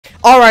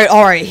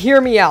Alright, hear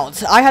me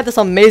out. I had this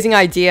amazing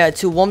idea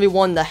to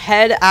 1v1 the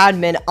head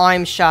admin,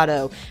 I'm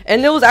Shadow,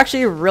 and it was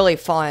actually really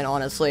fun,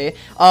 honestly.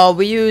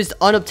 We used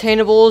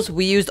unobtainables,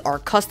 we used our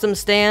custom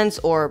stands,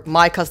 or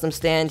my custom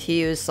stand,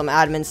 he used some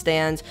admin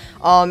stands,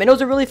 and it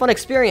was a really fun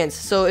experience.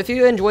 So if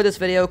you enjoyed this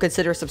video,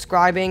 consider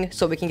subscribing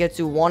so we can get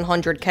to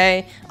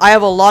 100k. I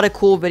have a lot of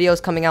cool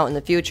videos coming out in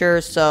the future,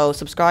 so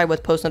subscribe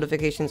with post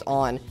notifications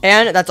on.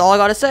 And that's all I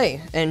gotta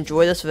say.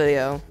 Enjoy this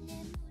video.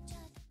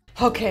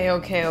 Okay.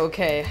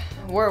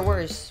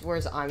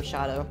 Where's I'm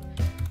Shadow?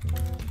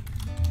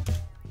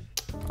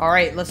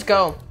 Alright, let's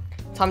go.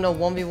 Time to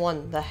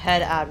 1v1 the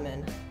head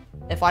admin.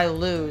 If I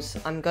lose,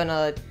 I'm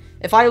gonna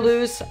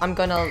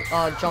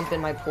jump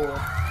in my pool.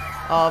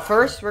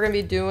 First, we're gonna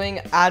be doing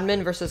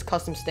admin versus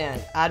custom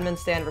stand. Admin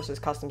stand versus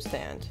custom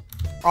stand.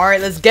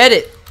 Alright, let's get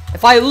it.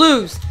 If I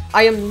lose,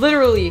 I am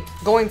literally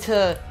going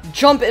to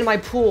jump in my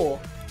pool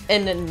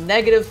in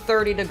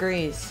 -30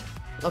 degrees.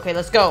 Okay,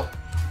 let's go.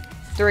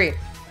 3,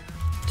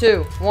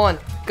 2, 1,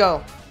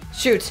 go.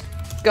 Shoot.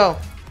 Go.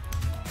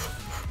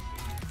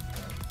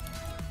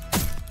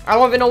 I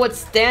don't even know what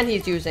stand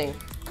he's using.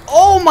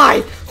 Oh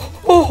my!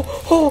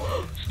 Oh.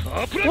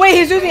 Wait,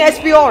 he's using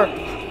SBR.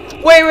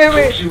 Wait.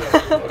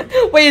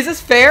 Wait, is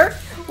this fair?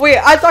 Wait,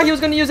 I thought he was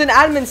gonna use an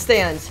admin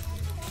stand.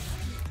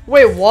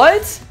 Wait,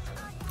 what?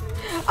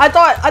 I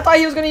thought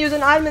he was gonna use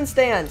an admin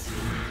stand.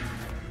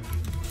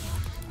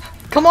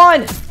 Come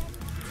on!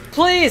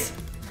 Please!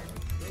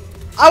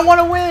 I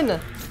wanna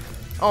win!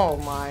 Oh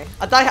my.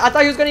 I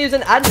thought he was gonna use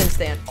an admin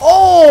stand.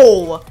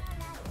 Oh!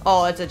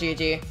 Oh, it's a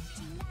GG.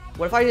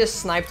 What if I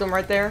just sniped him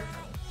right there?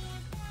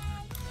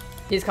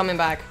 He's coming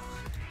back.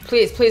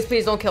 Please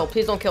don't kill.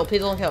 Please don't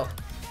kill.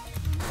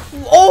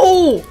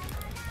 Oh!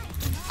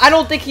 I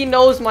don't think he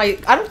knows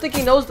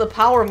the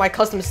power of my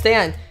custom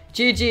stand.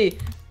 GG.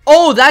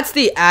 Oh, that's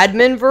the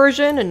admin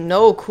version?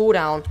 No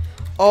cooldown.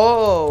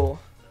 Oh.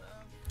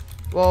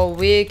 Well,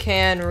 we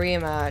can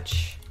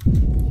rematch.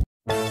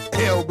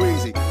 Hell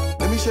breezy.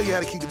 Let me show you how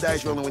to keep the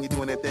dice rolling when you're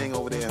doing that thing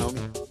over there,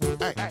 homie.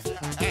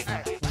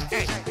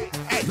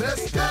 Hey,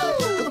 let's go.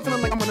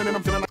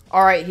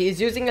 Alright, he's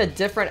using a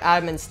different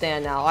admin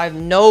stand now. I have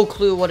no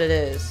clue what it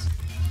is.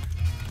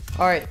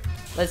 Alright,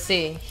 let's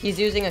see. He's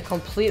using a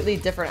completely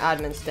different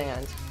admin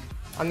stand.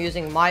 I'm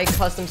using my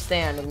custom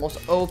stand, the most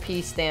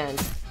OP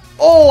stand.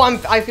 Oh,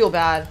 I feel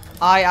bad.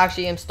 I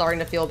actually am starting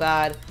to feel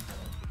bad.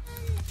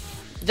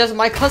 Just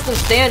my custom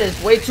stand is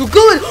way too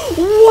good.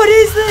 What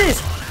is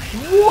this?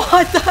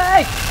 What the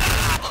heck?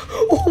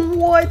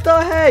 What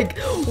the heck?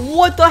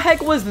 What the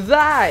heck was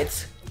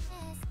that?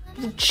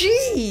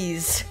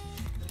 Jeez.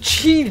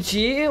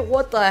 GG,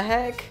 what the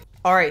heck?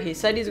 Alright, he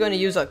said he's going to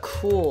use a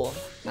cool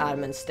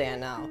admin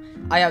stand now.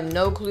 I have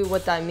no clue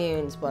what that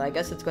means, but I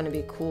guess it's going to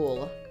be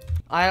cool.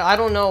 I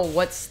don't know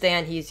what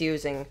stand he's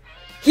using.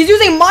 He's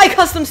using my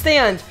custom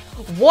stand!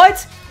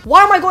 What?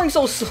 Why am I going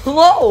so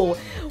slow?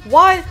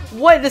 Why?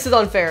 What? This is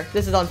unfair.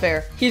 This is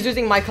unfair. He's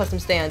using my custom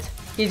stand.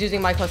 He's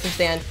using my custom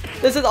stand.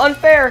 This is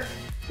unfair.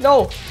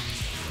 No.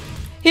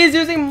 He's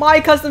using my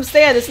custom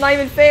stand. It's not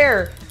even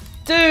fair.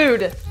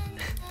 Dude.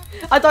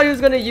 I thought he was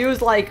going to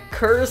use like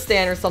curve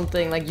stand or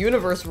something. Like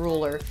universe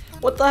ruler.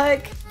 What the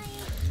heck?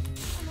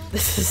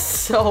 This is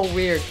so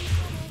weird.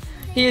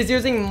 He is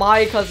using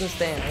my custom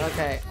stand.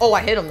 Okay. Oh,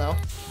 I hit him though.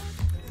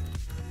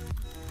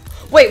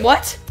 Wait,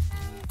 what?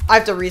 I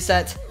have to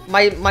reset.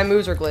 My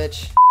moves are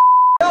glitched.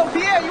 Yo,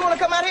 Pierre, you wanna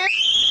come out here?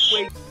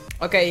 Wait.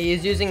 Okay,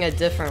 he's using a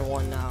different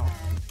one now.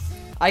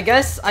 I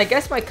guess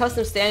my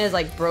custom stand is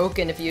like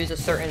broken if you use a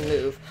certain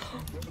move.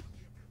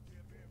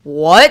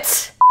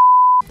 What?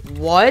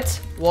 What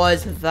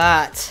was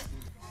that?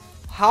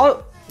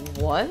 How?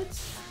 What?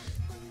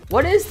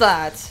 What is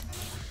that?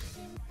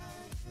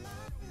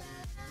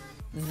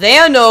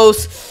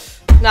 Thanos!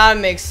 That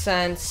makes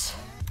sense.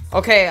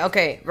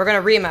 Okay, we're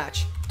gonna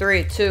rematch.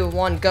 3, 2,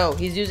 1, go.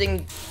 He's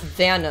using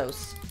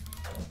Thanos.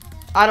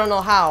 I don't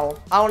know how.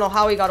 I don't know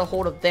how he got a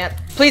hold of that.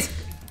 Please!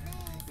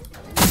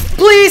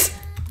 Please!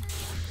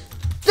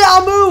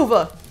 Now move!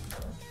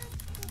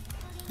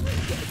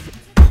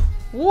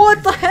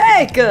 What the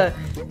heck?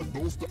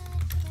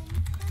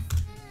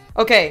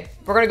 Okay,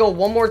 we're gonna go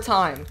one more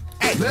time.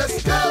 Hey,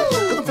 let's go.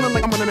 I'm feeling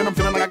like I'm running and I'm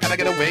feeling like I gotta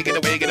get away,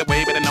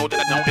 but I know that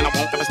I don't and I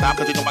won't ever stop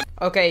because you know I...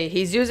 Okay,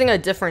 he's using a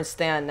different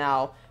stand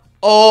now.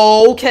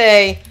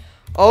 Okay.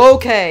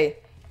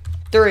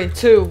 3,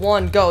 2,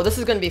 1, go. This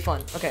is gonna be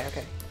fun. Okay.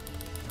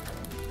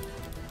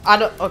 I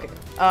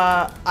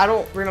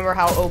don't remember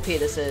how OP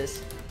this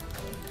is.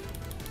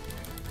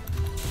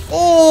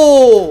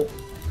 Oh!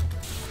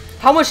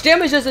 How much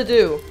damage does it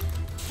do?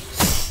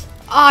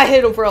 I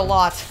hit him for a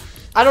lot.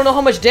 I don't know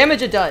how much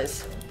damage it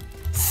does.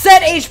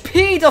 Set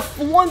HP to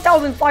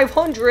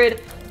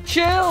 1,500.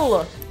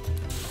 Chill.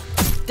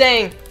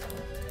 Dang.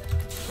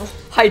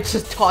 I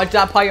just dodged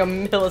that by a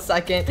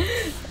millisecond.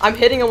 I'm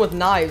hitting him with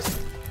knives.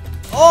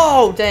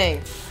 Oh,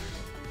 dang.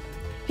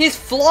 He's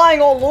flying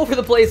all over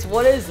the place.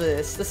 What is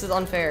this? This is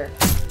unfair.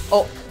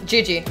 Oh,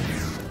 GG.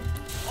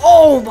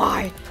 Oh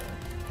my.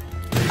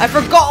 I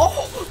forgot.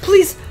 Oh,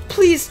 please.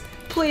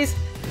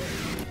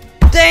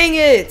 Dang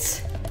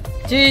it!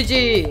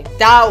 GG.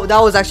 That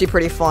was actually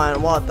pretty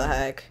fun. What the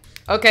heck?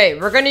 Okay,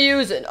 we're gonna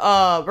use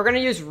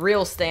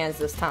real stands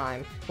this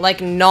time,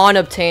 like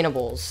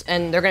non-obtainables,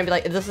 and they're gonna be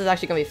like, this is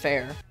actually gonna be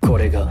fair. All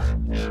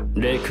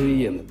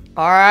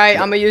right,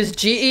 I'm gonna use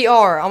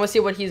GER. I'm gonna see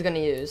what he's gonna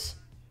use.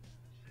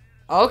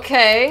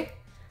 Okay,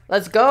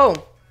 let's go.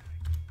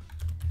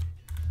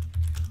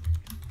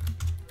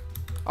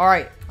 All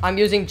right, I'm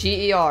using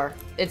GER.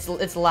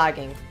 It's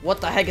lagging.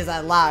 What the heck is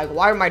that lag?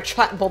 Why are my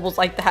chat bubbles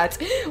like that?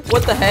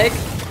 What the heck?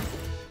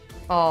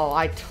 Oh,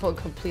 I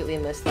completely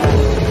missed that.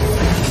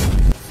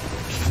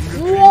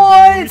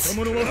 What?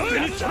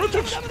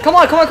 Come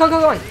on, come on, come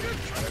on, come on.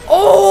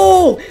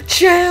 Oh,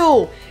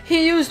 chill.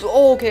 He used.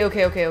 Oh,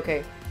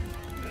 okay.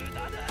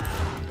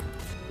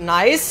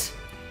 Nice.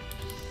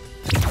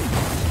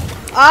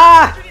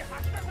 Ah.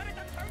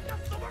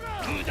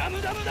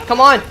 Come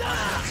on.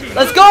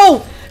 Let's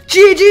go.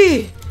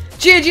 GG.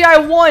 GG, I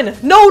won.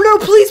 No,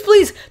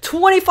 please.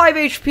 25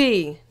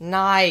 HP.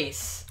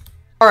 Nice.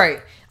 All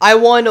right. I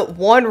won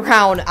 1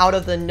 round out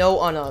of the no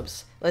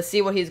unubs. Let's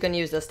see what he's gonna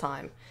use this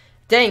time.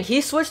 Dang,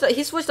 he switched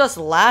us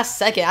last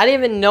second. I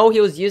didn't even know he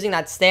was using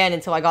that stand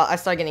until I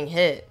started getting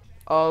hit.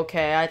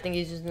 Okay, I think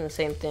he's using the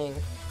same thing.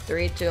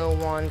 3, 2,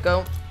 1,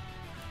 go.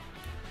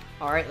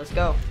 All right, let's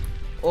go.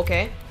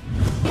 Okay.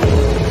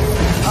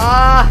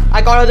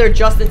 I got out there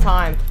just in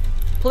time.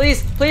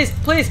 Please,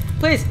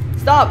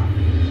 stop.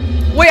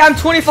 Wait, I'm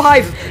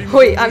 25.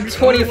 Wait, I'm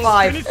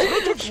 25.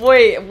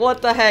 Wait,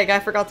 what the heck? I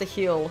forgot to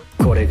heal.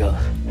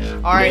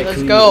 Alright,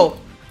 let's go.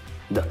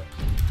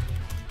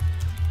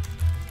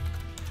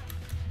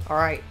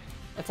 Alright,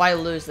 if I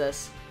lose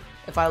this,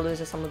 I'm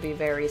gonna be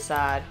very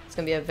sad. It's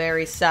gonna be a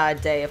very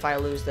sad day if I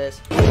lose this.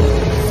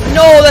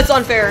 No, that's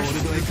unfair.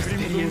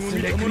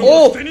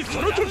 Oh,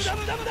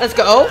 let's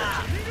go.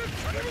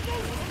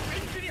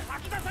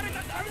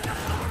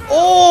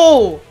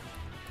 Oh.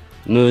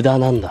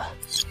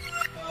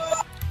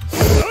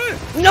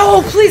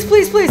 No, please.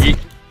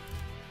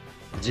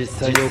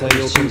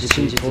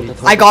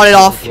 I got it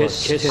off.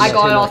 I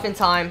got it off in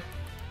time.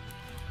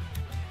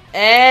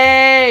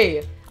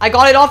 Hey, I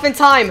got it off in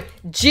time.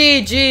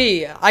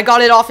 GG. I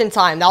got it off in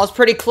time. That was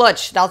pretty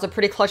clutch. That was a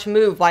pretty clutch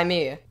move by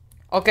me.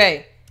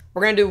 Okay,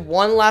 we're gonna do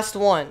one last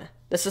one.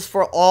 This is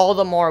for all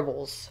the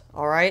marbles.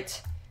 All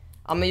right.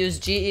 I'm gonna use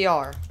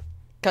GER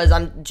because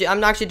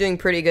I'm actually doing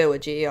pretty good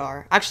with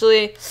GER.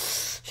 Actually,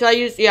 should I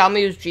use? Yeah, I'm gonna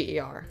use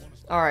GER.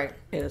 All right.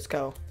 Okay, let's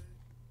go.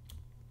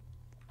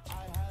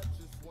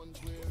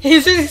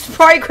 He's using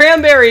Sprite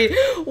Cranberry.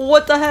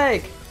 What the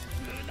heck?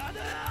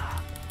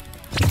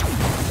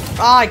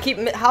 Ah,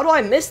 how do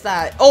I miss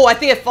that? Oh, I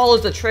think it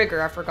follows the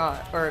trigger. I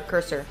forgot. Or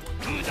cursor.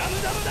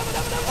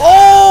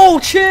 Oh,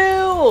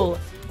 chill.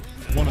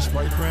 Want a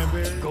Sprite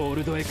Cranberry?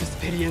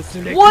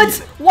 What?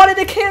 Why did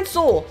it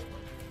cancel?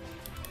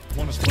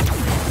 Want a Sprite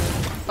Cranberry?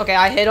 Okay,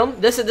 I hit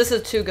him. This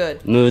is too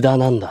good. Come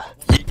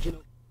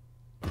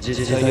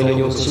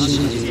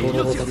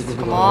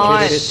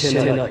on.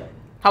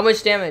 How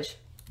much damage?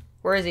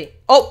 Where is he?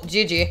 Oh,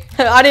 GG.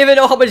 I didn't even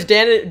know how much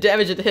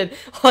damage it did.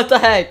 What the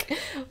heck?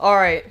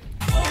 Alright.